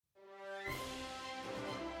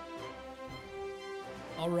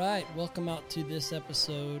All right, welcome out to this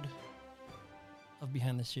episode of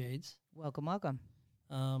Behind the Shades. Welcome, welcome.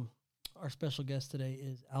 Our special guest today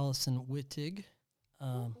is Allison Wittig.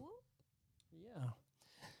 Yeah.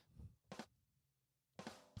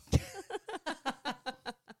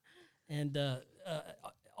 And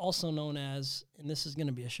also known as, and this is going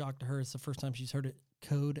to be a shock to her, it's the first time she's heard it,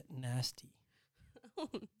 Code Nasty.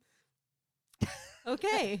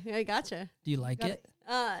 Okay, I gotcha. Do you like it?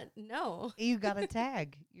 No. You got a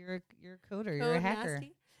tag. You're a coder. You're a Code hacker.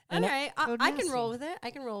 nasty? And All right, Code I can nasty. roll with it.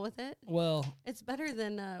 I can roll with it. Well, It's better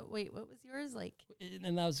than wait, what was yours? Like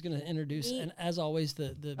and I was going to introduce, Meat. and as always,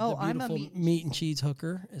 the I'm a beautiful meat meat and cheese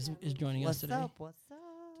hooker is joining us What's today. up? What's up?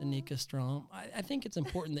 Tanika Strom. I think it's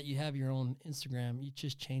important that you have your own Instagram. You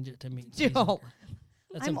just change it to meat and cheese No. hooker.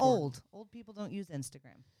 That's I'm important. old. Old people don't use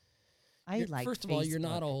Instagram. I You're- like First of all, you're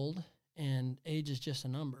not Facebook. old, and age is just a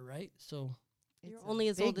number, right? So you're It's a only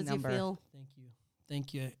as big old as number. you feel.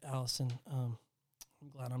 thank you, Allison. I'm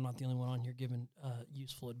glad I'm not the only one on here giving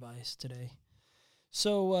useful advice today.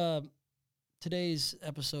 So today's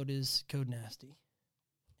episode is Code Nasty.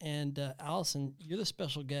 And Allison, you're the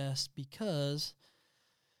special guest because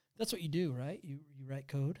that's what you do, right? You write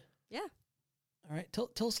code? Yeah. All right. Tell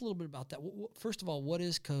us a little bit about that. First of all, what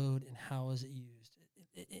is code and how is it used?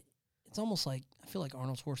 It's almost like, I feel like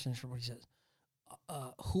Arnold Schwarzenegger, what he says,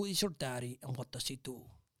 who is your daddy and what does he do?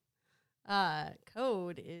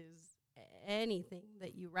 Code is anything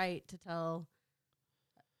that you write to tell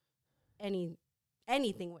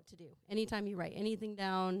anything what to do. Anytime you write anything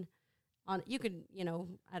down on, you could,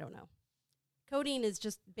 I don't know. Coding is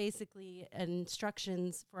just basically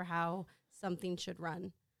instructions for how something should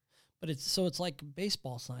run. But it's like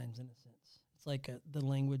baseball signs in a sense. It's like the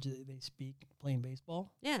language that they speak playing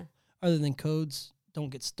baseball. Yeah. Other than codes don't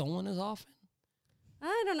get stolen as often.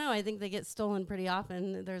 I don't know. I think they get stolen pretty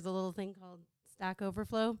often. There's a little thing called Stack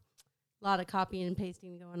Overflow. A lot of copying and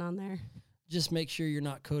pasting going on there. Just make sure you're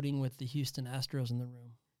not coding with the Houston Astros in the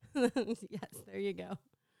room. Yes, there you go.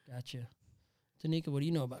 Gotcha. Tanika, what do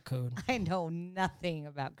you know about code? I know nothing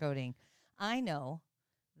about coding. I know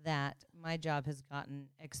that my job has gotten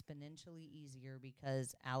exponentially easier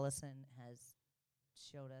because Allison has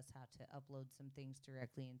showed us how to upload some things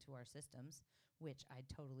directly into our systems, which I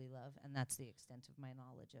totally love, and that's the extent of my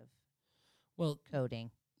knowledge of Well, coding.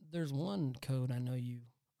 there's one code I know you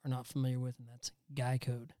are not familiar with, and that's Guy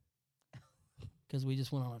Code. Because we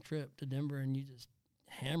just went on a trip to Denver, and you just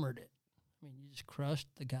hammered it. I mean, you just crushed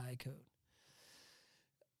the Guy Code.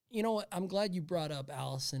 You know what? I'm glad you brought up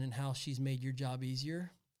Allison and how she's made your job easier,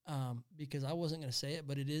 because I wasn't going to say it,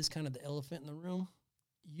 but it is kind of the elephant in the room.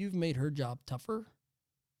 You've made her job tougher,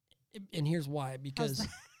 and here's why. Because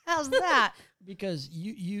How's that? because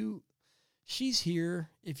she's here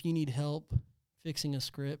if you need help fixing a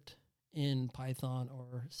script in Python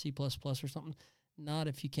or C++ or something, not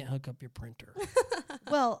if you can't hook up your printer.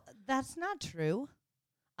 Well, that's not true.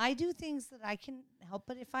 I do things that I can help,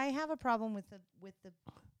 but if I have a problem with the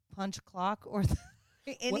punch clock or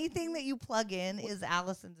anything that you plug in is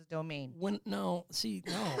Allison's domain. No,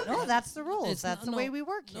 that's the rules. It's That's not- the way we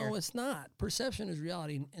work here. No, it's not. Perception is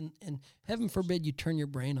reality, and heaven forbid you turn your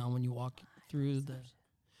brain on when you walk through the.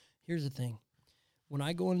 Here's the thing. When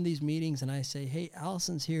I go into these meetings and I say, hey,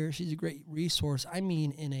 Allison's here, she's a great resource, I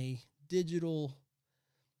mean in a digital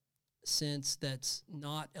sense that's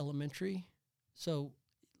not elementary. So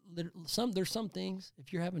there's some things,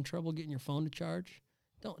 if you're having trouble getting your phone to charge,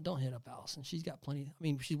 don't hit up Allison. She's got plenty. I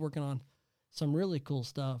mean, she's working on some really cool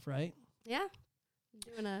stuff, right? Yeah. I'm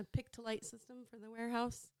doing a pick-to-light system for the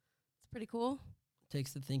warehouse. It's pretty cool.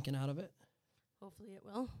 Takes the thinking out of it. Hopefully it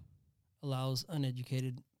will. Allows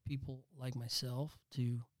uneducated people like myself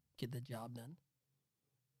to get the job done.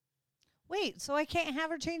 Wait, so I can't have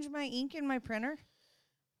her change my ink in my printer?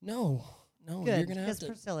 No, you're Good, gonna have because to.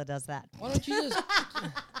 Priscilla does that. Why don't you just?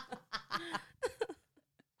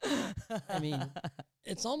 I mean,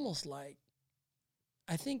 it's almost like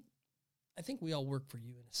I think we all work for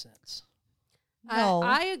you in a sense. No.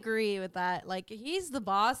 I agree with that. Like, he's the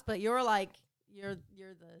boss, but you're like, you're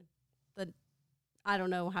the I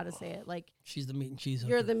don't know how to say it. Like, She's the meat and cheese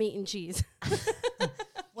hooker. you're the meat and cheese.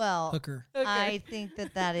 Well, hooker. I think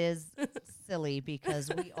that is silly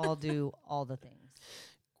because we all do all the things.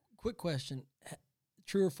 Quick question: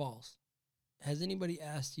 true or false? Has anybody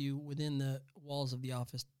asked you within the walls of the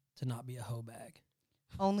office to not be a hoe bag?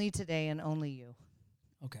 Only today and only you.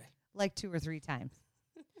 Okay. Like 2 or 3 times.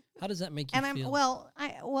 How does that make you And feel?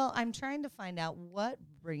 I'm trying to find out what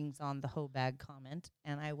brings on the hoe bag comment,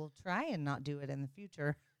 and I will try and not do it in the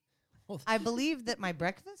future. I believe that my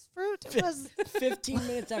breakfast fruit was 15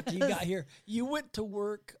 minutes after you got here, you went to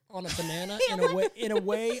work on a banana in a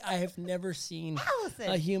way I have never seen Allison.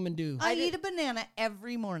 a human do. I eat a banana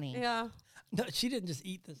every morning. Yeah. No, she didn't just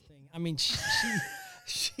eat this thing. I mean,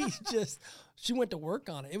 she went to work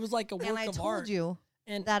on it. It was like a work And I of told art. you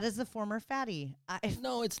And that is a former fatty.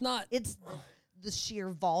 no, it's not. It's the sheer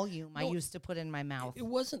volume I No, used to put in my mouth. It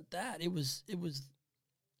wasn't that. It was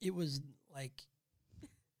like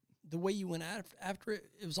the way you went after it.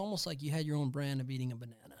 It was almost like you had your own brand of eating a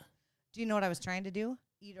banana. Do you know what I was trying to do?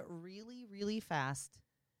 Eat it really, really fast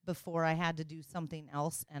before I had to do something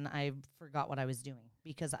else, and I forgot what I was doing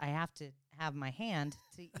because I have to have my hand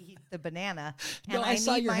to eat the banana, and No, I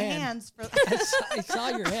saw need your my hand. hands for. I saw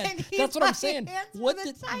your I hand. need That's what I'm my saying. hands for What the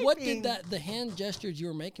did typing. the hand gestures you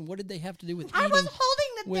were making? What did they have to do with I eating? was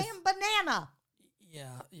holding the with- damn banana.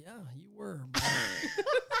 Yeah, you were.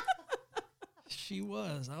 She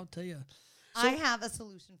was. I'll tell you. I have a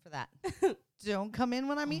solution for that. Don't come in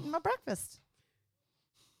when I'm eating my breakfast.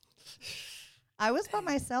 I was by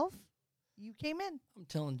myself. You came in. I'm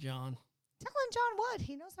telling John. Telling John what?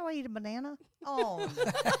 He knows how I eat a banana. Oh,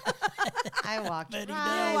 I walked Bet he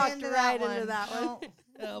right, does. Walked into, right that into one. that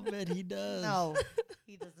one. I'll bet he does. No,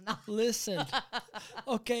 he does not. Listen.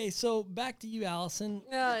 Okay, so back to you, Allison.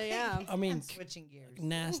 Oh, yeah. I mean, I'm switching gears.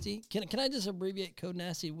 nasty. Can I just abbreviate code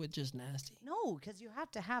nasty with just nasty? No, because you have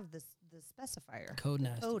to have the specifier. Code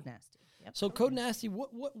nasty. Code nasty. Yep. So code nasty.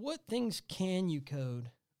 What things can you code?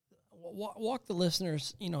 Walk the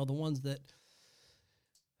listeners. You know, the ones that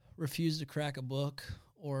refuse to crack a book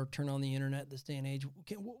or turn on the internet this day and age.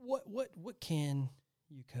 What can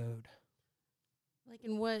you code? Like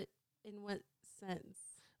in what sense?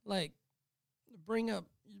 Like bring up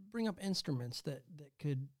instruments that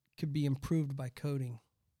could be improved by coding.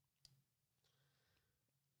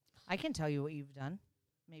 I can tell you what you've done.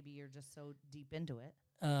 Maybe you're just so deep into it.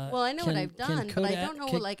 Well, I know what I've done, but I don't know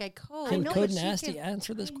what I Can code. I know, Code but she Nasty can-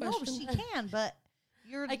 answer this No, question? she can, but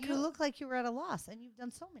you co- look like you were at a loss, and you've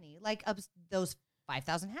done so many. Like those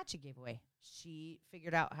 5,000 hats you gave away. She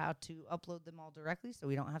figured out how to upload them all directly, so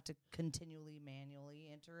we don't have to continually manually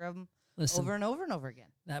enter them Listen, over and over and over again.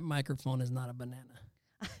 that microphone is not a banana.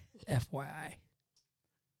 FYI.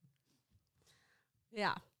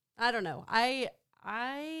 Yeah, I don't know. I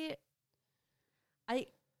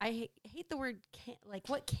hate the word can. Like,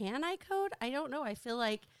 what can I code? I don't know. I feel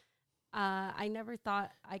like I never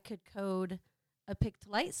thought I could code a pick to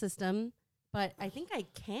light system, but I think I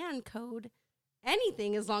can code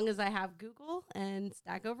anything as long as I have Google and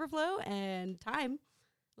Stack Overflow and time.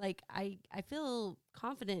 Like, I feel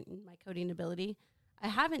confident in my coding ability.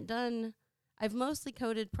 I've mostly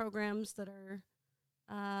coded programs that are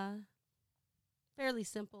fairly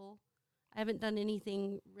simple. I haven't done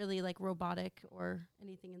anything really like robotic or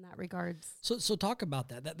anything in that regards. So talk about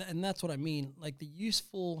that. And that's what I mean. Like the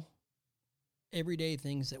useful everyday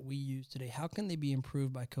things that we use today. How can they be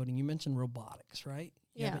improved by coding? You mentioned robotics, right?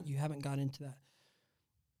 You haven't got into that.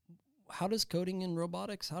 How does coding and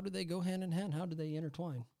robotics, how do they go hand in hand? How do they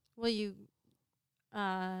intertwine? Well, you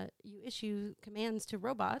issue commands to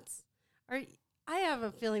robots. I have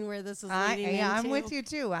a feeling where this is leading into. I'm with you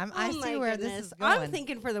too. I Oh see my where goodness. this is going. I'm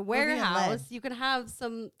thinking for the We're being warehouse, led. you could have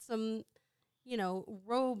some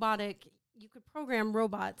robotic. You could program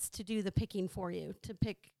robots to do the picking for you, to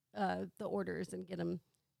pick the orders and get them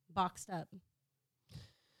boxed up.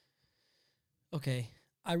 Okay.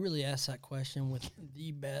 I really asked that question with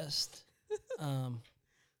the best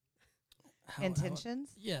Intentions?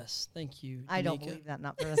 Yes, thank you. I don't Danica. believe that.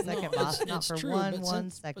 Not for a second, boss. Not it's for true, one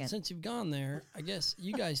but second. But since you've gone there, I guess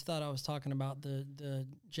you guys thought I was talking about the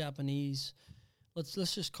Japanese. Let's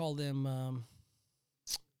just call them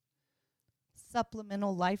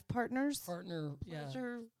Supplemental life partners. partner. Yeah.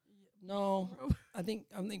 Pleasure. No, I think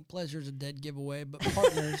pleasure's a dead giveaway, but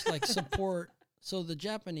partners like support. So the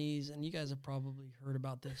Japanese, and you guys have probably heard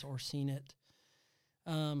about this or seen it.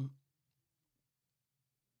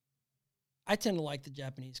 I tend to like the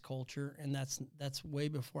Japanese culture, and that's way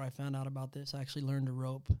before I found out about this. I actually learned to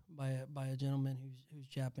rope by a gentleman who's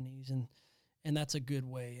Japanese, and that's a good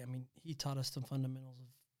way. I mean, he taught us some fundamentals of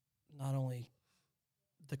not only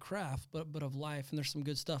the craft but of life, and there's some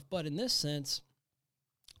good stuff. But in this sense,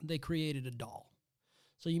 they created a doll.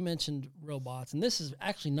 So you mentioned robots, and this is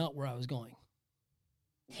actually not where I was going.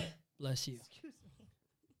 Bless you. Excuse me.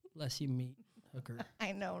 Bless you, meat hooker.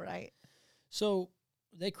 I know, right? So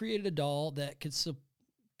they created a doll that could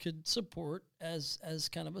support as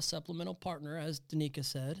kind of a supplemental partner, as Danica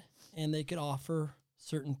said, and they could offer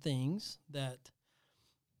certain things that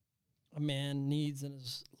a man needs in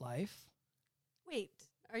his life. Wait,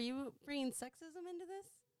 are you bringing sexism into this?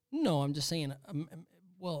 No, I'm just saying.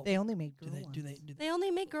 Well, They only make do girl they? ones. Do they? Do they? They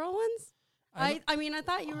only make girl ones? I I mean, I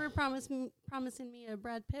thought you were promising me a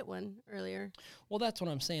Brad Pitt one earlier. Well, that's what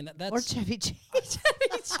I'm saying. That's Or Chevy Chase.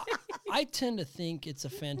 I tend to think it's a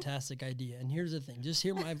fantastic idea. And here's the thing: just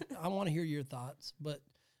hear I want to hear your thoughts, but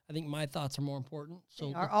I think my thoughts are more important.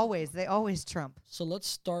 So They always trump. So let's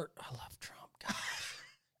start. I love Trump. Gosh,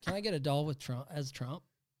 can I get a doll with Trump as Trump?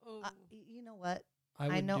 Oh. You know what? I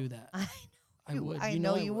would know, do that. I know would. I You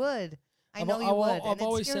know I you would. I I've know al- you I've al- would. I've And it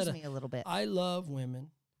always scares said me a little bit. I love women.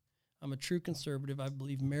 I'm a true conservative. I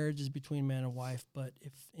believe marriage is between man and wife. But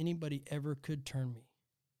if anybody ever could turn me,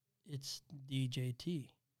 it's DJT.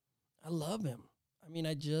 I love him. I mean,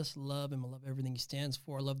 I just love him. I love everything he stands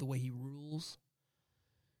for. I love the way he rules.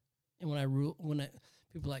 And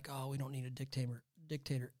people are like, oh, we don't need a dictator.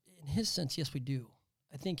 In his sense, yes, we do.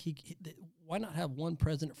 I think why not have one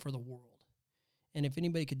president for the world? And if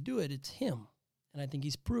anybody could do it, it's him. And I think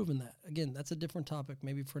he's proven that. Again, that's a different topic,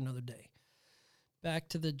 maybe for another day. Back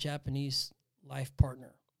to the Japanese life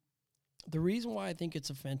partner. The reason why I think it's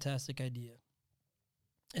a fantastic idea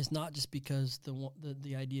is not just because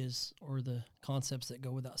the ideas or the concepts that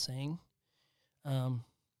go without saying,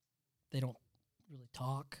 they don't really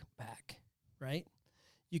talk back, right?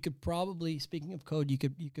 You could probably, speaking of code, you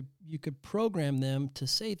could program them to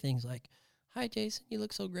say things like, "Hi, Jason, you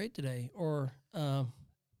look so great today," or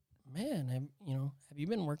 "Man, have you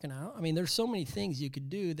been working out?" I mean, there's so many things you could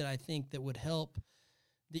do that I think that would help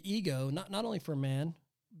the ego, not only for man,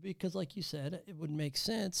 because like you said, it would make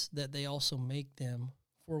sense that they also make them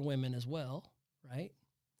for women as well, right?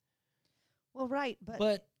 Well, right,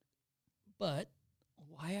 But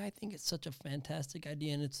why I think it's such a fantastic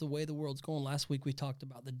idea, and it's the way the world's going. Last week we talked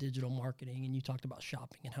about the digital marketing, and you talked about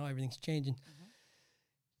shopping and how everything's changing. Mm-hmm.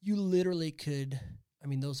 You literally could. I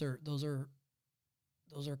mean, those are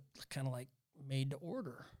kind of like made to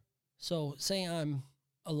order. So say I'm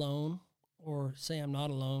alone, or say I'm not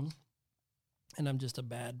alone, and I'm just a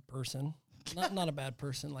bad person. not a bad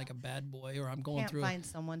person, like a bad boy, or I'm going can't through find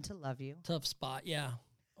someone to love you. a tough spot, yeah.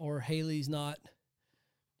 Or Haley's not.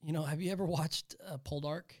 Have you ever watched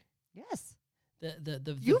Poldark? Yes.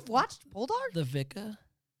 The You've watched Poldark? the Vika.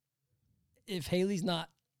 If Haley's not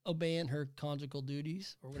obeying her conjugal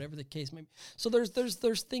duties or whatever the case may be, so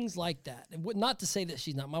there's things like that. And not to say that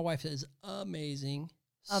she's not. My wife is amazing,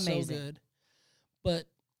 so good. But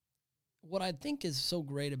what I think is so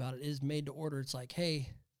great about it is made to order. It's like, hey,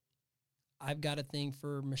 I've got a thing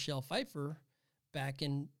for Michelle Pfeiffer back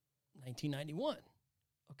in 1991.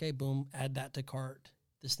 Okay, boom, add that to cart.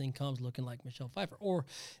 This thing comes looking like Michelle Pfeiffer. Or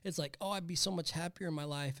it's like, oh, I'd be so much happier in my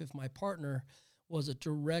life if my partner was a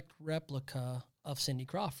direct replica of Cindy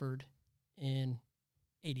Crawford in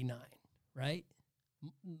 89, right?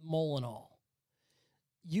 Mole and all.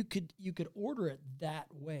 You could order it that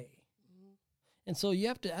way. Mm-hmm. And so you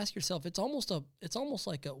have to ask yourself, it's almost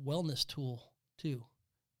like a wellness tool too.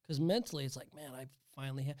 Because mentally it's like, man, I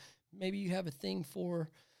finally have, maybe you have a thing for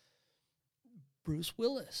Bruce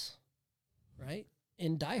Willis, right?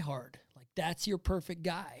 In Die Hard. Like, that's your perfect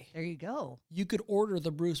guy. There you go. You could order the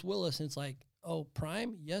Bruce Willis, and it's like, oh,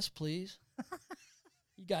 Prime? Yes, please.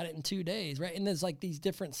 You got it in 2 days, right? And there's like these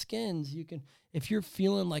different skins. You can, if you're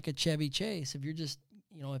feeling like a Chevy Chase, if you're just,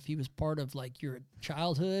 if he was part of like your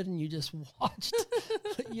childhood and you just watched,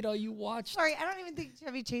 you watched. Sorry, I don't even think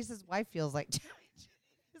Chevy Chase's wife feels like Chevy Chase.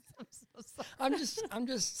 I'm so sorry. I'm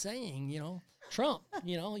just saying, Trump,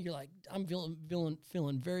 you're like, I'm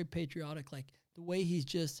feeling very patriotic. Like the way he's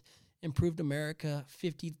just improved America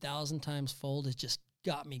 50,000 times fold has just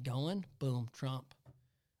got me going. Boom, Trump.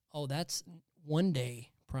 Oh, that's one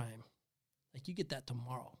day Prime. Like you get that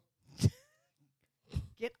tomorrow.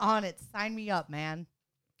 Get on it. Sign me up, man.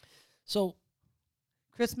 So,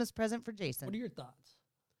 Christmas present for Jason. what are your thoughts?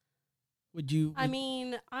 I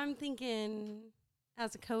mean, I'm thinking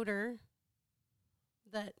as a coder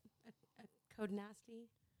that a code nasty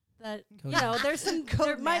that there's some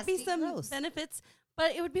there might be some gross. benefits,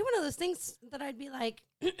 but it would be one of those things that I'd be like,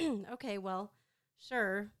 okay, well,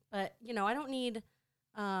 sure, but I don't need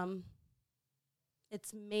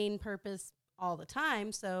its main purpose all the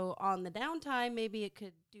time. So on the downtime, maybe it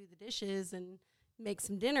could do the dishes and make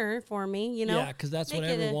some dinner for me. Yeah, because that's what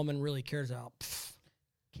every woman really cares about. Pfft.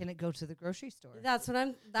 Can it go to the grocery store? That's what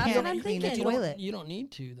I'm clean a thinking. toilet? You don't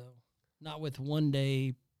need to though. Not with one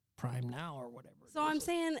day Prime Now or whatever. So I'm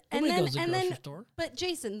saying, Nobody goes to the grocery store. But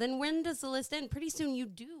Jason, then when does the list end? Pretty soon you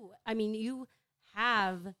do. I mean, you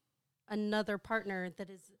have another partner that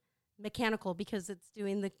is mechanical because it's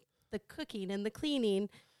doing the cooking and the cleaning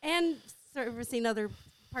and servicing other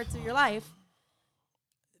parts of your life.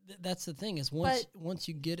 That's the thing is once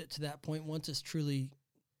you get it to that point, once it's truly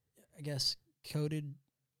I guess coded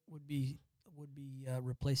would be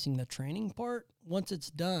replacing the training part. Once it's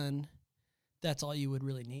done, that's all you would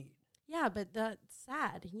really need. Yeah, but that's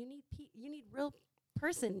sad. You need real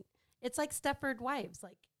person. It's like Stepford Wives.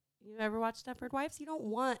 Like, you ever watch Stepford Wives? You don't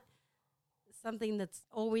want something that's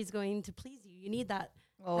always going to please you. You need that.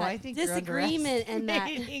 Oh, that I think disagreement and that.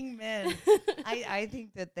 men. I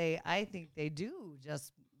think they do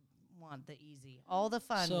just want the easy, all the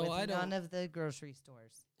fun with none of the grocery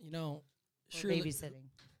stores. You know, Or babysitting.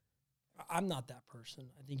 I'm not that person.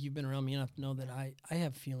 I think you've been around me enough to know that I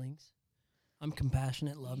have feelings. I'm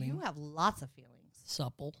compassionate, loving. You have lots of feelings.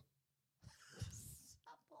 Supple.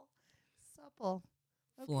 Supple.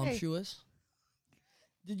 Okay. Voluptuous.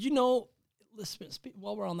 Did you know, listen,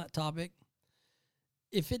 while we're on that topic,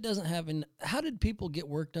 if it doesn't have how did people get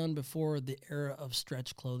work done before the era of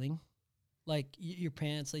stretch clothing? Like your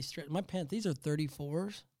pants, they stretch. My pants, these are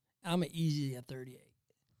 34s. I'm easy at 38.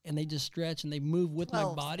 And they just stretch and they move with my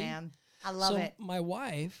body. Man. I love it. My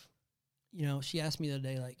wife, you know, she asked me the other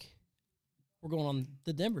day, like, we're going on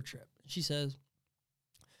the Denver trip. She says,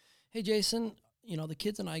 hey, Jason, you know, the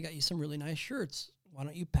kids and I got you some really nice shirts. Why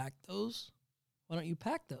don't you pack those?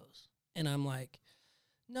 And I'm like,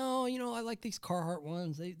 no, you know, I like these Carhartt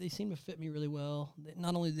ones. They seem to fit me really well.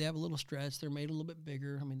 Not only do they have a little stretch, they're made a little bit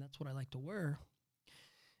bigger. I mean, that's what I like to wear.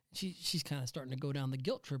 She's kind of starting to go down the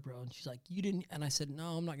guilt trip road. And she's like, you didn't. And I said,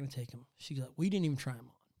 no, I'm not going to take them. She's like, we didn't even try them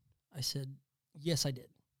on. I said, yes, I did.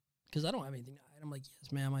 Because I don't have anything to hide. I'm like,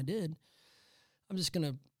 yes, ma'am, I did. I'm just going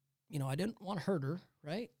to, you know, I didn't want to hurt her,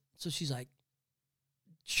 right? So she's like,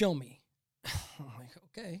 show me. I'm like,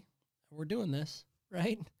 okay, we're doing this,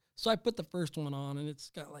 right? So I put the first one on, and it's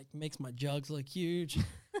got like, makes my jugs look huge.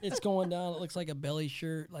 It's going down. It looks like a belly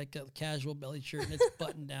shirt, like a casual belly shirt, and it's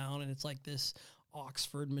buttoned down, and it's like this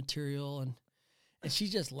Oxford material. And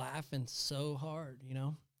she's just laughing so hard, you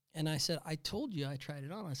know? And I said, I told you I tried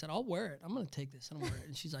it on. I said, I'll wear it. I'm going to take this and I'll wear it.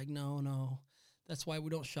 And she's like, no. That's why we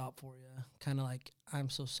don't shop for you. Kind of like, I'm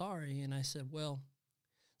so sorry. And I said, well,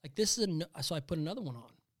 like this is so I put another one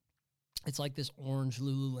on. It's like this orange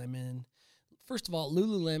Lululemon. First of all,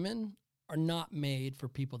 Lululemon are not made for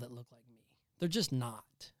people that look like me. They're just not.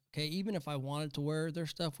 Okay. Even if I wanted to wear their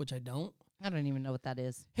stuff, which I don't even know what that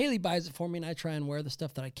is. Haley buys it for me and I try and wear the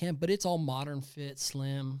stuff that I can, but it's all modern fit,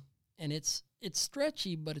 slim, and it's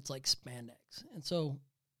stretchy, but it's like spandex. And so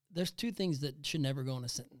there's two things that should never go in a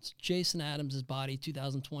sentence. Jason Adams' body,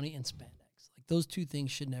 2020, and spandex. Like those two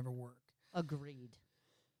things should never work. Agreed.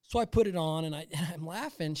 So I put it on and I'm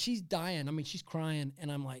laughing. She's dying. I mean, she's crying.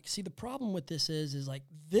 And I'm like, see, the problem with this is like,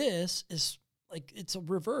 this is like, it's a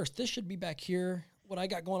reverse. This should be back here. What I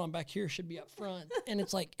got going on back here should be up front. And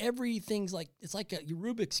it's like, everything's like, it's like a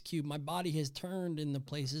Rubik's Cube. My body has turned in the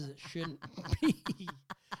places it shouldn't be.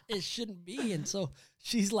 It shouldn't be. And so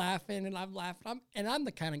she's laughing and I'm laughing. I'm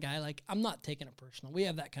the kind of guy, like, I'm not taking it personal. We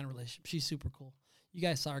have that kind of relationship. She's super cool. You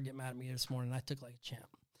guys saw her get mad at me this morning. I took like a champ.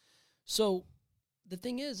 So the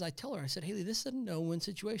thing is, I tell her, I said, Haley, this is a no-win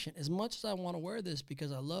situation. As much as I want to wear this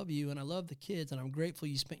because I love you and I love the kids and I'm grateful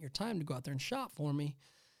you spent your time to go out there and shop for me,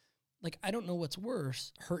 like, I don't know what's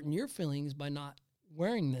worse, hurting your feelings by not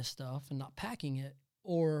wearing this stuff and not packing it,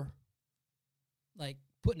 or like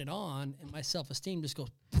putting it on and my self-esteem just goes,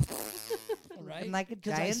 right? And like a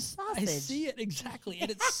giant sausage. I see it exactly. And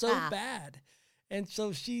it's so bad. And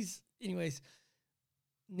so anyways,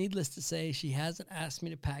 needless to say, she hasn't asked me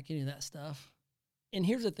to pack any of that stuff. And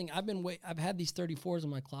here's the thing. I've had these 34s in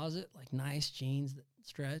my closet, like nice jeans that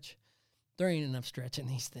stretch. There ain't enough stretch in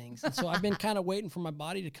these things. And so I've been kind of waiting for my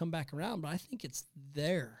body to come back around, but I think it's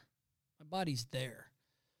there. My body's there.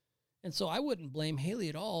 And so I wouldn't blame Haley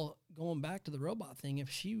at all going back to the robot thing if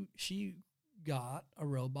she got a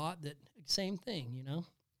robot that, same thing, you know.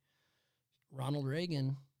 Ronald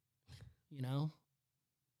Reagan, you know,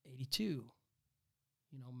 82,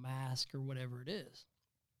 you know, mask or whatever it is.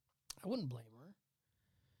 I wouldn't blame her.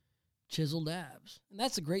 Chiseled abs. And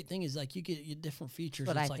that's the great thing is like you get your different features.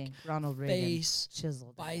 But it's I like think Ronald Reagan, face,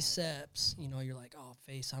 chiseled biceps, you know, you're like, oh,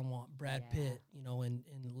 face, I want Brad Pitt, you know, in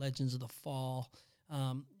Legends of the Fall.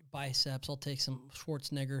 Biceps, I'll take some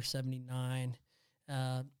Schwarzenegger 79.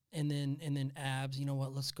 And then abs, you know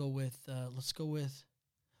what, let's go with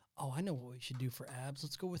oh, I know what we should do for abs.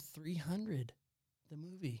 Let's go with 300, the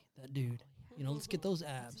movie, that dude. You know, let's get those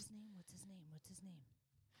abs. What's his name?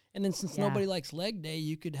 And then since nobody likes leg day,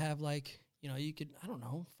 you could have like, you know, I don't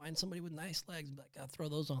know, find somebody with nice legs, but like, throw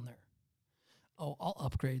those on there. Oh, I'll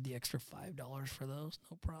upgrade the extra $5 for those.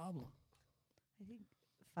 No problem. I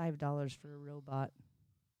think $5 for a robot.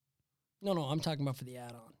 No, I'm talking about for the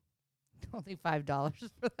add-on. Only $5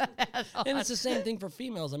 for that add-on. And it's the same thing for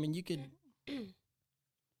females. I mean, you could,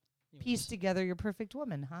 Piece together your perfect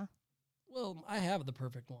woman, huh? Well, I have the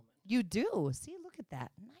perfect woman. You do. See, look at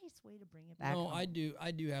that. Nice way to bring it back. No, home.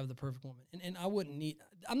 I do have the perfect woman. And I wouldn't need,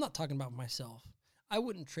 I'm not talking about myself. I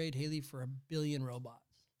wouldn't trade Haley for a billion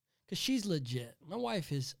robots because she's legit. My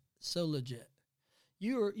wife is so legit.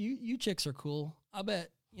 You chicks are cool. I bet,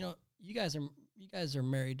 you guys are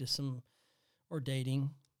married to some, or dating,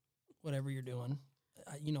 whatever you're doing.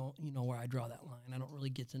 You know where I draw that line. I don't really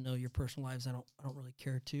get to know your personal lives. I don't really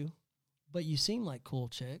care to. But you seem like cool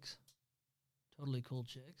chicks. Totally cool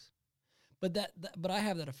chicks. But but I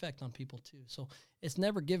have that effect on people too. So it's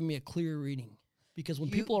never given me a clear reading because when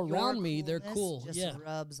people are around me, they're cool. Just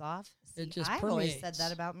rubs off. See, it just I've permeates. always said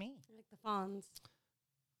that about me. Like the fawns.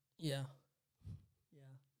 Yeah.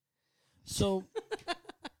 So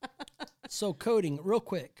so coding real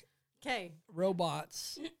quick. Okay.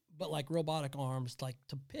 Robots, but like robotic arms, like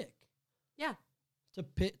to pick. Yeah. To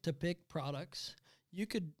pick products. You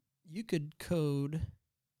could code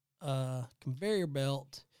a conveyor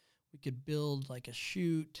belt. We could build like a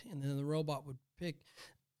chute, and then the robot would pick.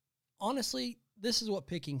 Honestly, this is what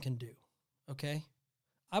picking can do, okay?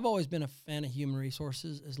 I've always been a fan of human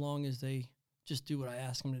resources as long as they just do what I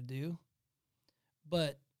ask them to do.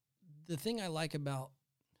 But the thing I like about,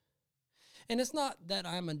 and it's not that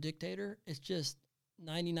I'm a dictator, it's just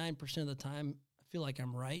 99% of the time I feel like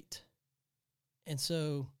I'm right. And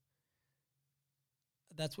so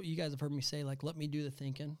that's what you guys have heard me say, like, let me do the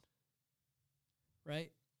thinking,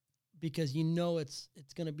 right? Because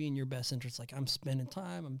it's going to be in your best interest. Like, I'm spending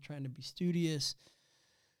time, I'm trying to be studious.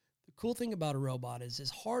 The cool thing about a robot is, as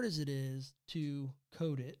hard as it is to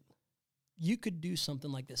code it, you could do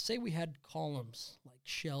something like this. Say we had columns, like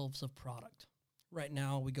shelves of product. Right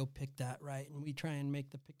now, we go pick that, right? And we try and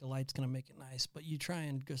pick the light's going to make it nice, but you try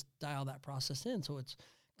and just dial that process in so it's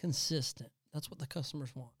consistent. That's what the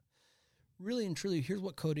customers want. Really and truly, here's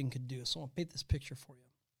what coding could do. So I'll paint this picture for you.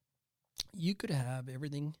 You could have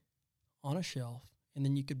everything on a shelf, and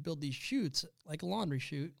then you could build these chutes, like a laundry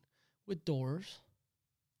chute, with doors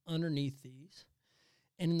underneath these.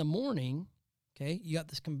 And in the morning, okay, you got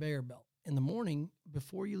this conveyor belt. In the morning,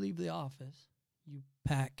 before you leave the office, you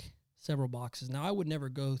pack several boxes. Now, I would never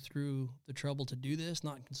go through the trouble to do this,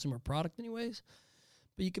 not in consumer product anyways,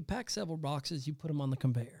 but you could pack several boxes, you put them on the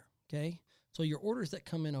conveyor, okay? So your orders that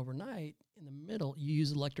come in overnight, in the middle, you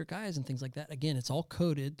use electric eyes and things like that. Again, it's all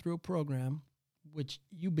coded through a program, which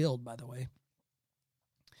you build, by the way.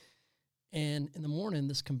 And in the morning,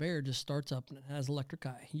 this conveyor just starts up and it has electric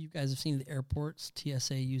eye. You guys have seen the airports.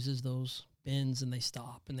 TSA uses those bins and they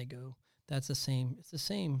stop and they go. It's the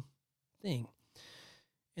same thing.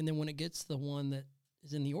 And then when it gets to the one that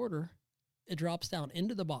is in the order, it drops down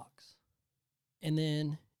into the box. And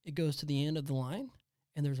then it goes to the end of the line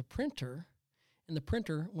and there's a printer. And the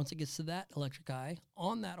printer, once it gets to that electric eye,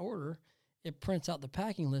 on that order, it prints out the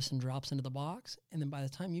packing list and drops into the box. And then by the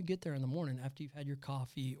time you get there in the morning, after you've had your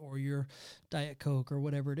coffee or your Diet Coke or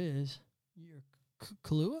whatever it is, your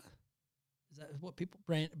Kahlua? Is that what people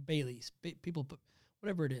brand? Bailey's. People put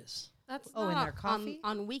whatever it is. That's in not their coffee?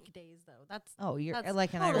 on weekdays though. That's You're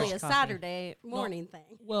like an totally Irish a coffee. Saturday morning thing.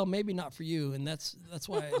 Well, maybe not for you, and that's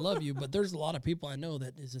why I love you. But there's a lot of people I know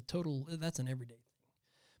that is that's an everyday thing.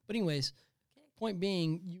 But anyways, point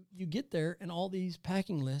being, you get there and all these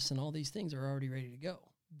packing lists and all these things are already ready to go.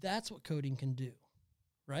 That's what coding can do,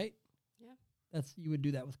 right? Yeah. You would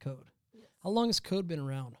do that with code. Yes. How long has code been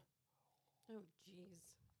around? Oh,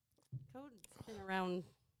 jeez. Code's been around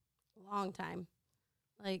a long time.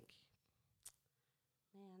 Like,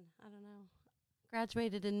 man, I don't know.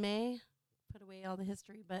 Graduated in May, put away all the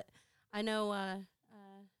history, but I know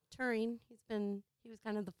Turing, he was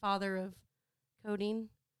kind of the father of coding.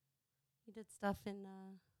 He did stuff in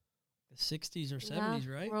The 60s or 70s,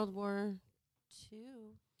 right? World War II.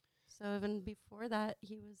 So even before that,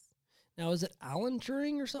 he was. Now, is it Alan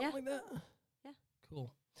Turing or something like that? Yeah.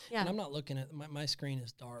 Cool. Yeah. And I'm not looking at my screen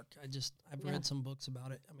is dark. I've read some books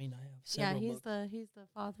about it. I mean, I have several books. He's the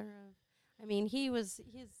father of. I mean, he's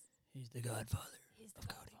the godfather. He's the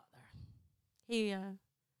godfather. He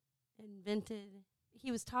invented.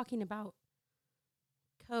 He was talking about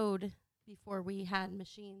code before we had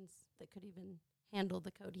machines that could even handle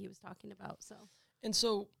the code he was talking about.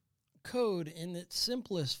 So code in its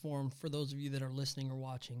simplest form, for those of you that are listening or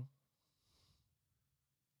watching,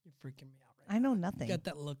 you're freaking me out right I know now. nothing. You got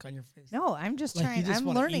that look on your face. No, I'm just Like you trying. just I'm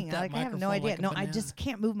wanna eat learning. that Like, I have no microphone idea. like a No, I banana. just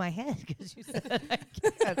can't move my head because you said I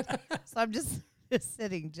can't. So I'm just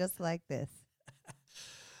sitting just like this.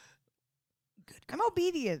 Good I'm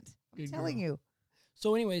obedient. I'm Good telling girl. you.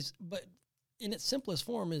 So anyways, but in its simplest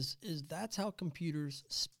form is that's how computers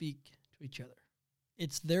speak to each other.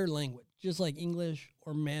 It's their language, just like English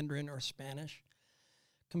or Mandarin or Spanish.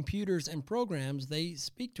 Computers and programs, they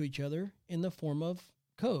speak to each other in the form of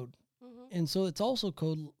code. Mm-hmm. And so it's also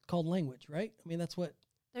code called language, right? I mean, that's what,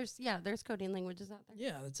 There's coding languages out there.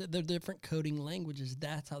 yeah, that's it. They're different coding languages.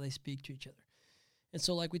 That's how they speak to each other. And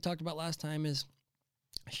so, like we talked about last time, is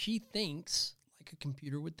she thinks like a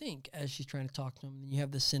computer would think as she's trying to talk to them. And you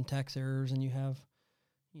have the syntax errors and you have,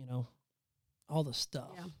 all the stuff.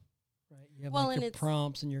 Yeah. Right? You have Well, like and your it's-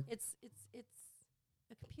 prompts and your It's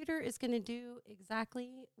a computer is going to do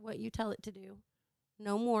exactly what you tell it to do,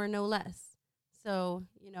 no more, no less. So,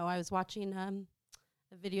 I was watching a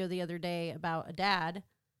video the other day about a dad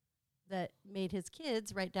that made his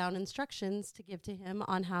kids write down instructions to give to him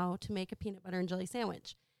on how to make a peanut butter and jelly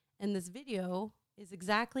sandwich. And this video is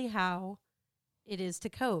exactly how it is to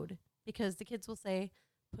code, because the kids will say,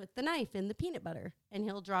 put the knife in the peanut butter, and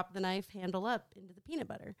he'll drop the knife handle up into the peanut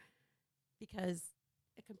butter. Because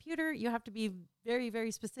a computer, you have to be very, very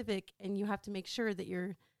specific, and you have to make sure that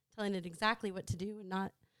you're telling it exactly what to do and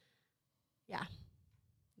not,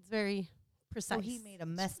 it's very precise. So he made a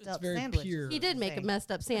messed it's up very sandwich. pure. He did make a Saying.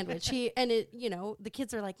 messed up sandwich. The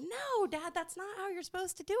kids are like, no, Dad, that's not how you're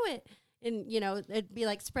supposed to do it. And, it'd be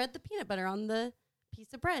like, spread the peanut butter on the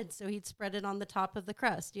piece of bread. So he'd spread it on the top of the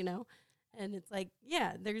crust, and it's like,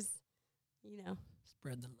 yeah, there's,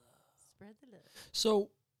 spread the love. spread the love. So,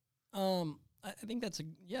 I think that's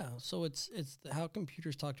So it's how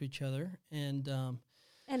computers talk to each other, and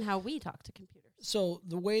And how we talk to computers. so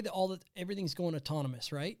the way that everything's going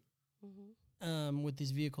autonomous, right? Mm-hmm. With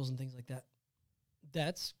these vehicles and things like that,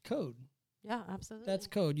 that's code. Yeah, absolutely. That's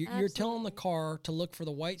code. You're telling the Absolutely. car to look for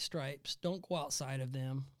the white stripes. Don't go outside of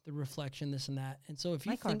them. The reflection, this and that. And so if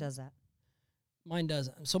you My car think does that. mine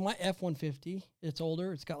doesn't. So my F-150, it's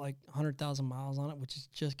older. It's got like 100,000 miles on it, which is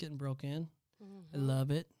just getting broke in. I Mhm. love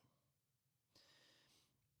it.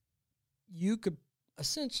 You could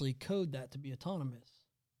essentially code that to be autonomous.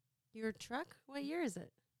 Your truck? What year is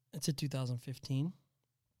it? It's a 2015.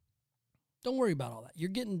 Don't worry about all that. You're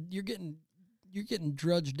getting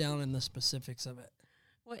drudged down in the specifics of it.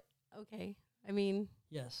 What? Okay. I mean,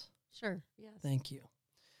 Yes. sure. Yes. Thank you.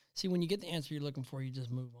 See, when you get the answer you're looking for, you just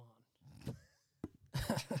move on.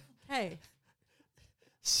 Hey.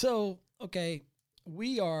 So, okay,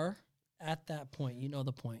 we are at that point. You know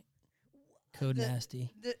the point. Code The-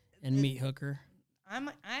 Nasty The, and the- Meat Hooker. I'm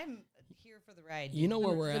here for the ride. You know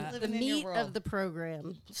where I'm we're living at. The in your meat world. of the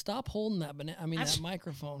program. Stop holding that I'm- that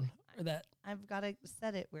microphone or that. I've got to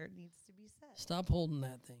set it where it needs to be set. Stop holding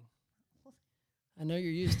that thing. I know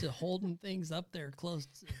you're used to holding things up there close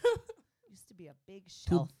Used to be a big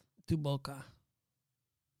shelf. to boca.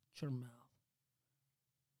 Your mouth.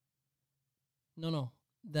 No,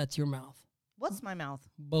 that's your mouth. What's my mouth?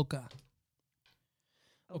 Boca.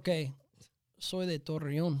 Okay. Soy de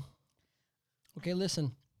Torreón. Okay,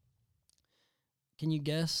 listen. Can you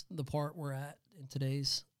guess the part we're at in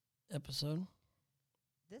today's episode?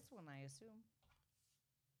 This one, I assume.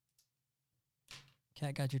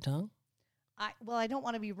 Cat got your tongue? I don't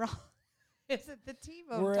want to be wrong. Is it the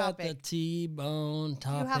T-bone We're topic? at the T-bone Do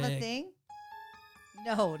topic. you have a thing?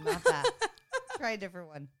 No, not that. Try a different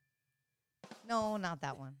one. No, not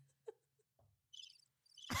that one.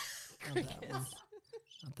 Not that one.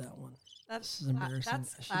 Not that one. That's This is embarrassing.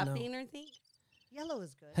 That's I should know. clapping, I think. Yellow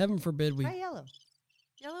is good. Heaven forbid we. Try yellow.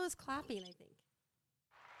 Yellow is clapping, I think.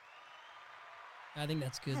 I think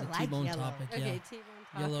that's good. I The like T-bone yellow. topic. Okay, Yeah. T-bone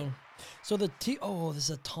topic. Yellow. So this is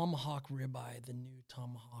a tomahawk ribeye, the new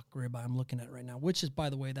tomahawk ribeye I'm looking at right now, which is, by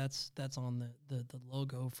the way, that's on the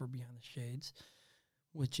logo for Behind the Shades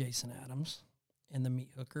with Jason Adams and the Meat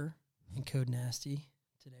Hooker and Code Nasty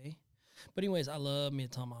today. But anyways, I love me a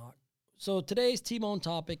tomahawk. So today's T-bone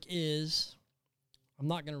topic is, I'm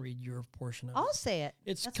not going to read your portion of I'll it. say it.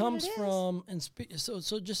 It That's comes what it is. from,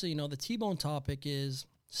 so just so you know, the T-bone topic is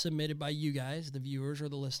submitted by you guys, the viewers or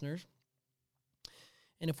the listeners.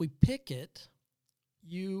 And if we pick it,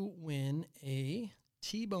 you win a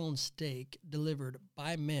T-bone steak delivered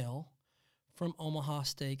by mail from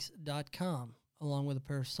omahasteaks.com, along with a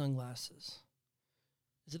pair of sunglasses.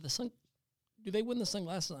 Is it do they win the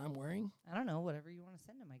sunglasses I'm wearing? I don't know. Whatever you want to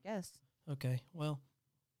send them, I guess. Okay, well,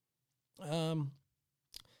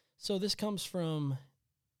 so this comes from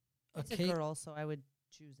It's a girl, so I would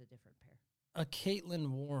choose a different pair. a Caitlin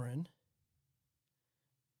Warren,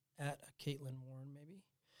 at a Caitlin Warren maybe,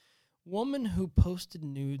 woman who posted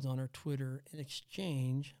nudes on her Twitter in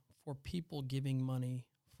exchange for people giving money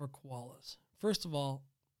for koalas. First of all,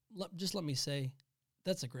 just let me say,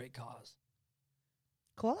 that's a great cause.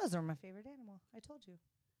 Koalas are my favorite animal. I told you.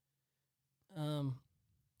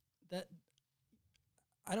 That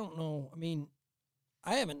I don't know. I mean,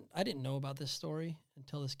 I didn't know about this story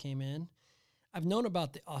until this came in. I've known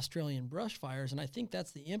about the Australian brush fires, and I think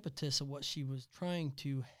that's the impetus of what she was trying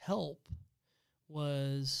to help.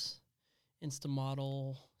 Was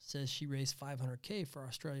Instamodel says she raised $500K for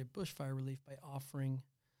Australia bushfire relief by offering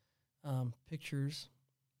pictures.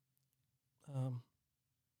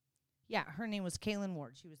 Yeah, her name was Kaylin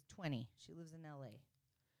Ward. She was 20. She lives in L.A.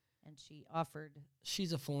 And she offered.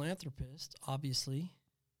 She's a philanthropist, obviously,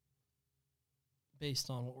 based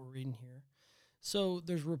on what we're reading here. So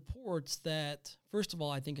there's reports that, first of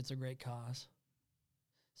all, I think it's a great cause.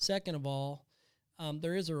 Second of all,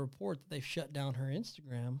 there is a report that they've shut down her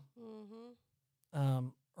Instagram,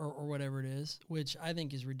 or whatever it is, which I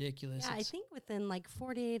think is ridiculous. Yeah, I think within like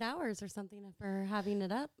 48 hours or something of her having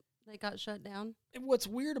it up, they got shut down. And what's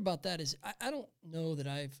weird about that is I don't know that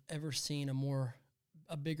I've ever seen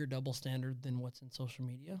a bigger double standard than what's in social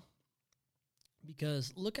media.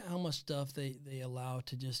 Because look at how much stuff they allow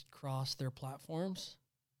to just cross their platforms.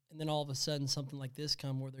 And then all of a sudden something like this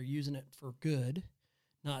come where they're using it for good,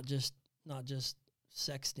 not just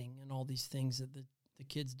sexting and all these things that the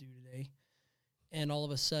kids do today. And all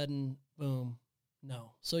of a sudden, boom,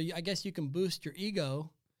 no. So I guess you can boost your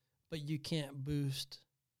ego, but you can't boost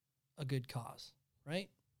a good cause, right?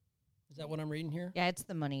 Is that what I'm reading here? Yeah, it's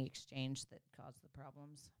the money exchange that caused the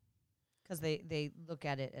problems. Because they look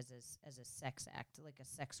at it as a sex act, like a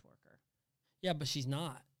sex worker. Yeah, but she's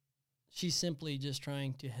not. She's simply just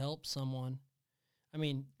trying to help someone. I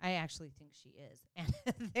mean, I actually think she is,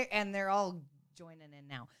 and they're all joining in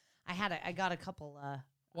now. I got a couple.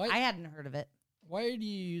 I hadn't heard of it. Why do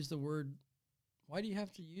you use the word? Why do you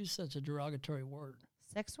have to use such a derogatory word?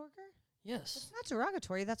 Sex worker? Yes. It's not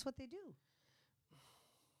derogatory. That's what they do.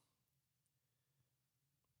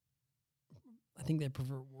 I think they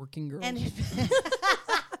prefer working girls. And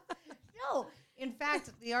no, in fact,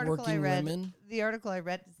 the article Working women? I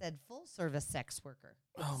read said full service sex worker.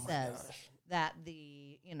 It Oh my says gosh. that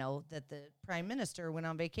that the prime minister went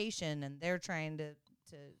on vacation and they're trying to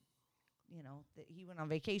that he went on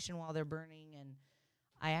vacation while they're burning, and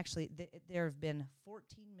I actually there have been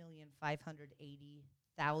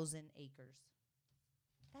 14,580,000 acres.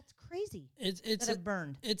 That's crazy. It's that have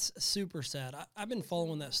burned. It's super sad. I've been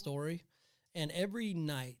following that story, and every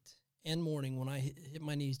night and morning when I hit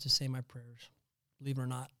my knees to say my prayers, believe it or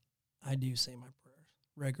not, I do say my prayers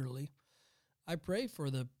regularly. I pray for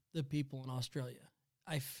the people in Australia.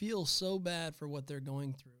 I feel so bad for what they're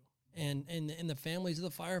going through, and the families of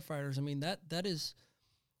the firefighters. I mean, that is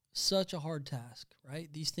such a hard task, right?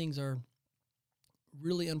 These things are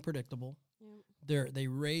really unpredictable. Yep. They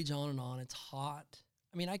rage on and on. It's hot.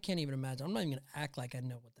 I mean, I can't even imagine. I'm not even going to act like I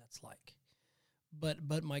know what that's like.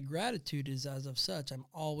 But my gratitude is as of such. I'm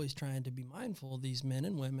always trying to be mindful of these men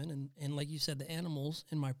and women and like you said, the animals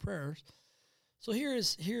in my prayers. So here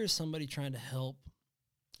is somebody trying to help,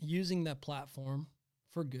 using that platform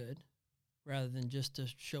for good rather than just to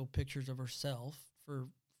show pictures of herself for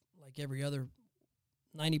like every other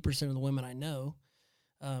 90% of the women I know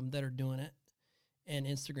that are doing it. And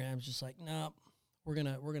Instagram's just like, no, we're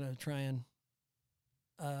gonna try and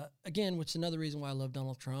again, which is another reason why I love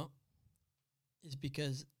Donald Trump, is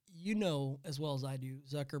because as well as I do,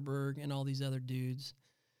 Zuckerberg and all these other dudes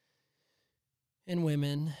and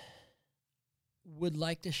women would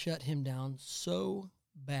like to shut him down so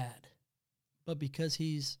bad. But because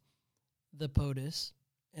he's the POTUS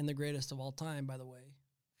and the greatest of all time, by the way,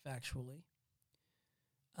 factually,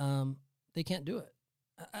 they can't do it.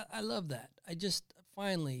 I love that.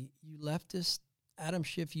 Finally, you leftist, Adam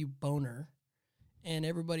Schiff, you boner, and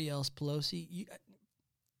everybody else, Pelosi,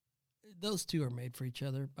 those two are made for each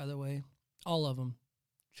other, by the way. All of them.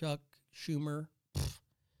 Chuck, Schumer.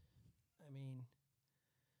 I mean,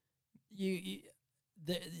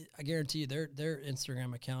 I guarantee you their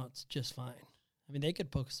Instagram account's just fine. I mean, they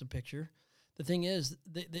could post a picture. The thing is,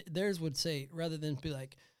 theirs would say, rather than be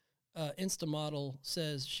like, Instamodel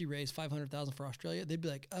says she raised $500,000 for Australia, they'd be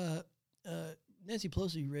like, Nancy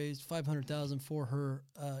Pelosi raised $500,000 for her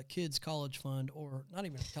kids' college fund, or not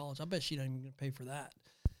even college. I bet she doesn't even pay for that.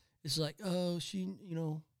 It's like, oh, she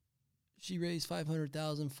raised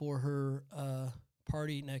 $500,000 for her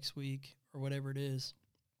party next week or whatever it is,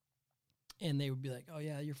 and they would be like, oh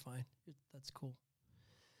yeah, you're fine, that's cool.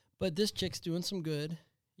 But this chick's doing some good.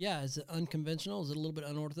 Yeah, is it unconventional? Is it a little bit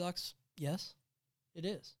unorthodox? Yes, it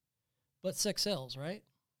is. But sex sells, right?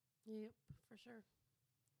 Yep, for sure.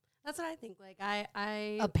 That's what I think. Like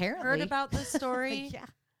I apparently heard about this story yeah.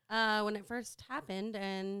 When it first happened,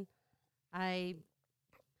 and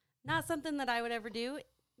not something that I would ever do.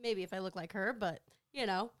 Maybe if I look like her, but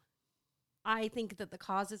I think that the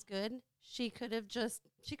cause is good. She could have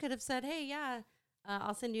said, "Hey, yeah,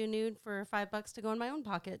 I'll send you a nude for $5 to go in my own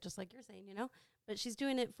pocket, just like you're saying, you know. But she's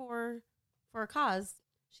doing it for a cause.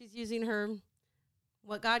 She's using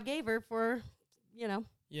what God gave her for, you know.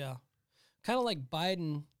 Yeah. Kind of like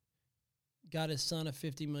Biden got his son a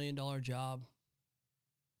 $50 million job.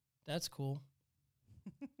 That's cool.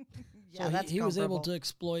 Yeah, so that's he was able comparable. to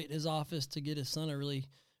exploit his office to get his son a really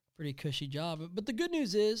pretty cushy job. But the good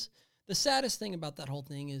news is, the saddest thing about that whole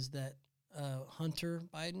thing is that Hunter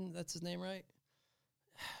Biden, that's his name, right?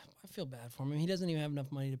 I feel bad for him. He doesn't even have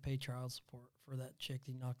enough money to pay child support for that chick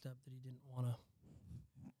that he knocked up that he didn't want to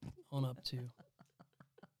own up to.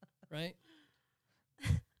 Right?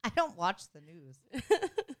 I don't watch the news.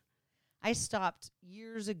 I stopped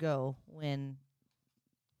years ago when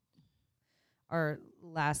our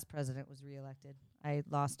last president was reelected. I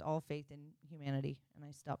lost all faith in humanity, and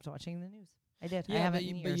I stopped watching the news. I did. I Yeah, haven't but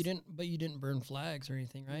in you, years. but you didn't burn flags or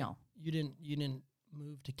anything, right? No. You didn't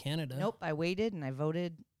move to Canada. Nope. I waited and I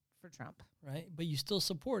voted for Trump. Right? But you still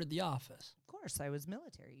supported the office. Of course, I was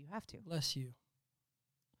military. You have to. Bless you,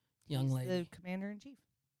 young He's lady. the commander in chief.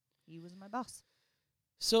 He was my boss.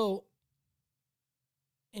 So,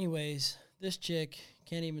 anyways, this chick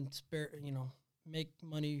can't even make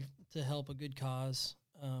money to help a good cause.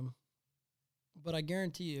 But I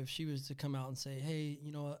guarantee you, if she was to come out and say, hey,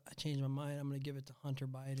 you know what, I changed my mind, I'm going to give it to Hunter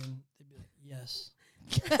Biden, they'd be like, yes,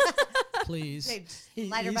 please. Hey,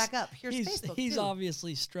 light her back up. Here's Facebook, He's too.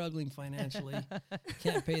 obviously struggling financially.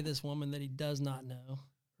 Can't pay this woman that he does not know,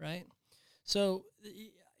 right? So,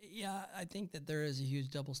 yeah, I think that there is a huge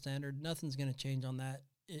double standard. Nothing's going to change on that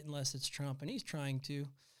unless it's Trump, and he's trying to.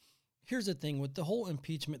 Here's the thing with the whole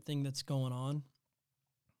impeachment thing that's going on,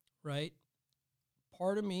 right?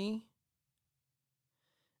 Part of me,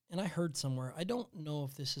 and I heard somewhere, I don't know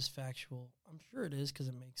if this is factual. I'm sure it is because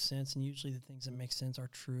it makes sense, and usually the things that make sense are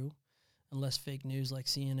true, unless fake news like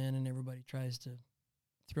CNN and everybody tries to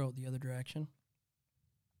throw it the other direction.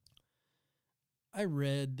 I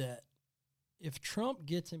read that if Trump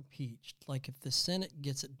gets impeached, like if the Senate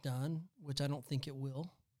gets it done, which I don't think it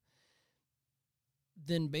will,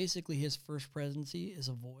 then basically his first presidency is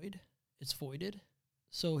a void. It's voided.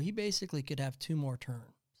 So he basically could have 2 more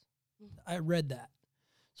terms. I read that.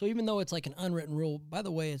 So even though it's like an unwritten rule, by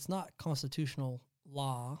the way, it's not constitutional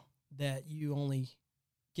law that you only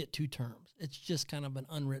get 2 terms. It's just kind of an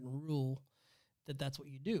unwritten rule that that's what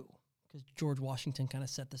you do, because George Washington kind of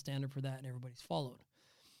set the standard for that and everybody's followed.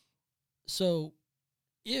 So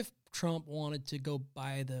if Trump wanted to go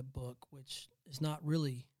by the book, which is not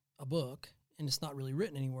really a book and it's not really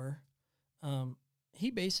written anywhere,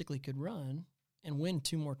 he basically could run and win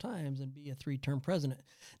 2 more times and be a 3-term president.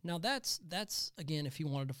 Now that's again, if he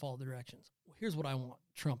wanted to follow the directions. Here's what I want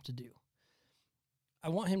Trump to do. I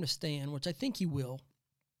want him to stay in, which I think he will,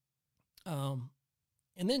 and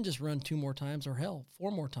then just run 2 more times, or hell,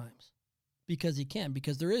 4 more times, because he can,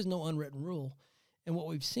 because there is no unwritten rule. And what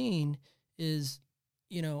we've seen is,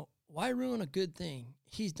 why ruin a good thing?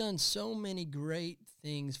 He's done so many great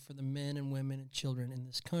things for the men and women and children in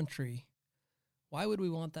this country. Why would we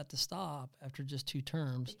want that to stop after just 2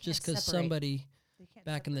 terms? Just because somebody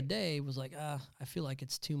back in the day was like, I feel like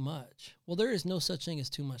it's too much. Well, there is no such thing as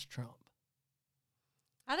too much Trump.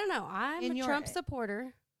 I don't know. I'm a Trump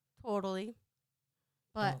supporter, totally.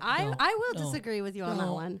 But I will disagree with you on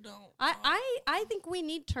that one. I think we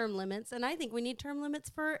need term limits, and I think we need term limits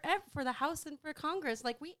for the House and for Congress.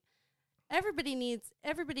 Like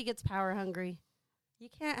everybody gets power hungry. You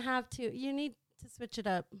can't have to. You need to switch it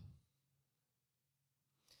up.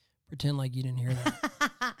 Pretend like you didn't hear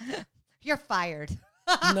that. You're fired.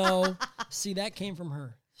 No. See, that came from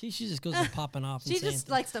her. She just goes to popping off. She just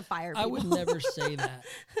likes to fire people. I would never say that.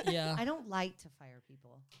 Yeah. I don't like to fire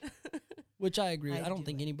people. Which I agree. I don't do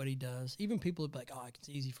think it. anybody does. Even people would be like, it's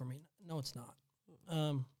easy for me. No, it's not.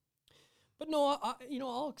 But no,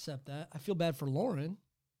 I'll accept that. I feel bad for Lauren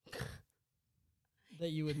that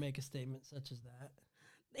you would make a statement such as that.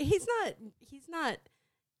 He's not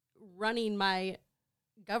running my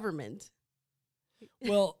government.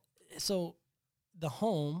 Well, so the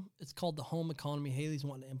home, it's called the home economy Haley's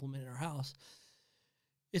wanting to implement in our house.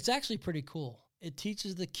 It's actually pretty cool. It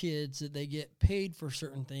teaches the kids that they get paid for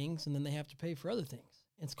certain things and then they have to pay for other things.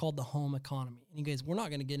 It's called the home economy. And you guys, we're not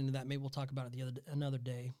going to get into that. Maybe we'll talk about it another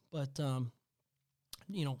day. But,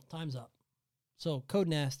 time's up. So Code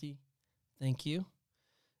Nasty, thank you.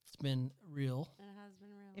 It's been real. It has been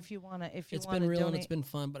real. If you want to, It's been real and it's been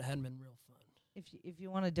fun, but it hadn't been real fun. If you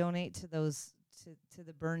want to donate to those to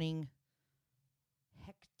the burning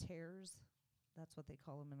hectares, that's what they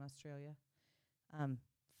call them in Australia.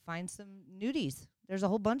 find some nudies. There's a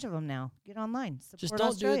whole bunch of them now. Get online. Support Just don't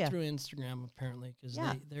Australia. do it through Instagram, apparently, because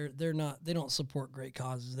Yeah. they don't support great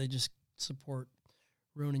causes. They just support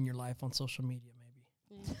ruining your life on social media, maybe.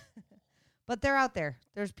 Yeah. But they're out there.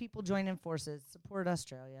 There's people joining forces. Support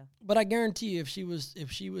Australia. But I guarantee you, if she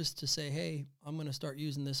was to say, "Hey, I'm going to start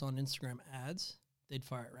using this on Instagram ads," they'd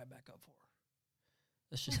fire it right back up for her.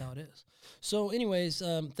 That's just how it is. So, anyways,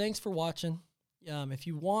 thanks for watching. If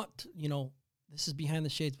you want, this is Behind the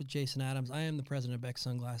Shades with Jason Adams. I am the president of Beck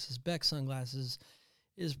Sunglasses. Beck Sunglasses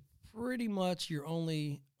is pretty much your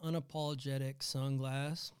only unapologetic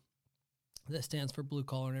sunglass that stands for blue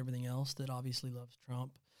collar and everything else that obviously loves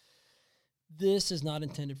Trump. This is not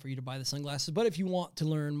intended for you to buy the sunglasses, but if you want to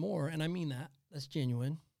learn more, and I mean that's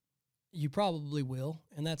genuine, you probably will,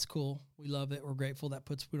 and that's cool. We love it. We're grateful. That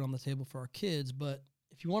puts food on the table for our kids. But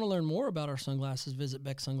if you want to learn more about our sunglasses, visit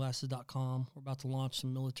becksunglasses.com. We're about to launch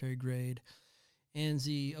some military grade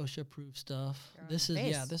ANSI OSHA-approved stuff. This is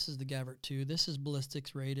the Gavert 2. This is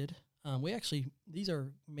ballistics rated. These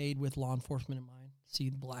are made with law enforcement in mind. See,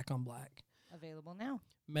 black on black. Available now.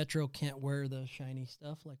 Metro can't wear the shiny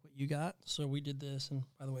stuff like what you got, so we did this. And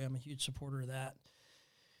by the way, I'm a huge supporter of that.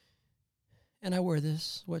 And I wear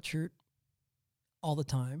this sweatshirt all the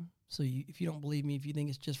time. So if you don't believe me, if you think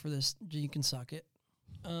it's just for this, you can suck it.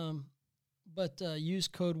 But use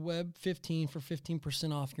code WEB15 for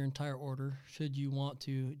 15% off your entire order should you want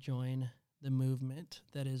to join the movement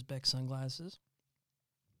that is Beck Sunglasses,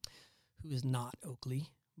 who is not Oakley,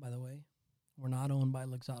 by the way. We're not owned by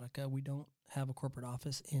Luxottica. We don't have a corporate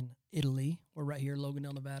office in Italy. We're right here in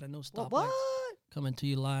Logandale, Nevada. No stoplights. What? Coming to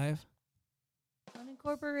you live.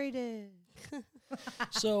 Unincorporated.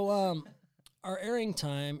 So our airing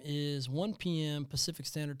time is 1 p.m. Pacific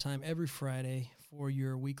Standard Time every Friday for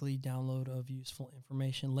your weekly download of useful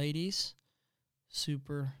information. Ladies,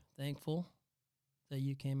 super thankful that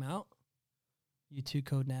you came out. You too,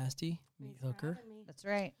 Code Nasty, meet Hooker. That's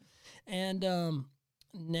right. And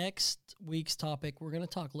next week's topic, we're going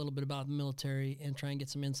to talk a little bit about the military and try and get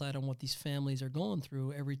some insight on what these families are going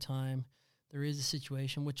through every time there is a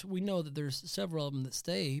situation, which we know that there's several of them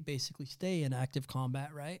that basically stay in active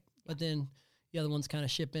combat, right? But then the other ones kind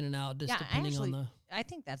of ship in and out, just depending on the... I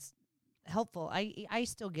think that's helpful. I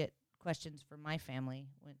still get questions from my family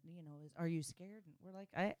when, are you scared? And we're like,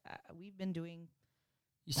 we've been doing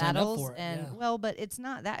you signed up battles for it, and yeah. well, but it's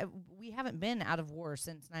not that we haven't been out of war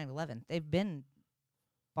since 9/11. They've been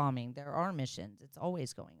bombing. There are missions. It's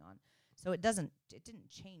always going on. So it didn't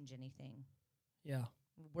change anything. Yeah.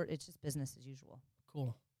 It's just business as usual.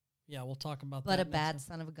 Cool. Yeah, we'll talk about but that. But a bad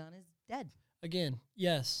son of a gun is dead. Again,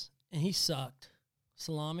 yes. And he sucked.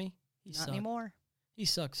 Salami, he Not sucked. anymore. He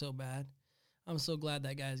sucked so bad. I'm so glad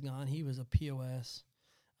that guy's gone. He was a POS.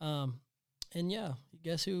 And yeah,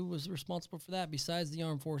 guess who was responsible for that besides the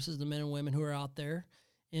armed forces, the men and women who are out there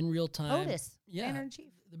in real time. Otis, yeah,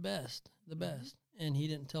 Commander-in-Chief. The best. And he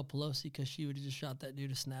didn't tell Pelosi because she would have just shot that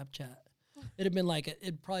dude a Snapchat. It'd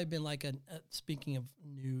probably been like a speaking of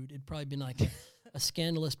nude, it'd probably been like a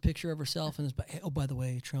scandalous picture of herself and it's like, hey, oh, by the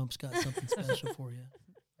way, Trump's got something special for you.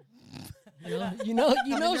 You know,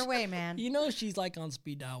 your way, man. You know, she's like on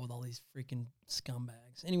speed dial with all these freaking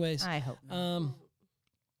scumbags. Anyways, I hope not.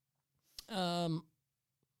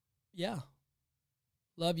 Yeah.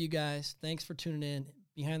 Love you guys. Thanks for tuning in.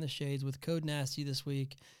 Behind the Shades with Code Nasty this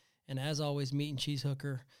week. And as always, Meat and Cheese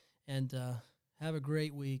Hooker. And have a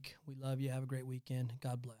great week. We love you. Have a great weekend.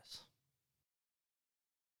 God bless.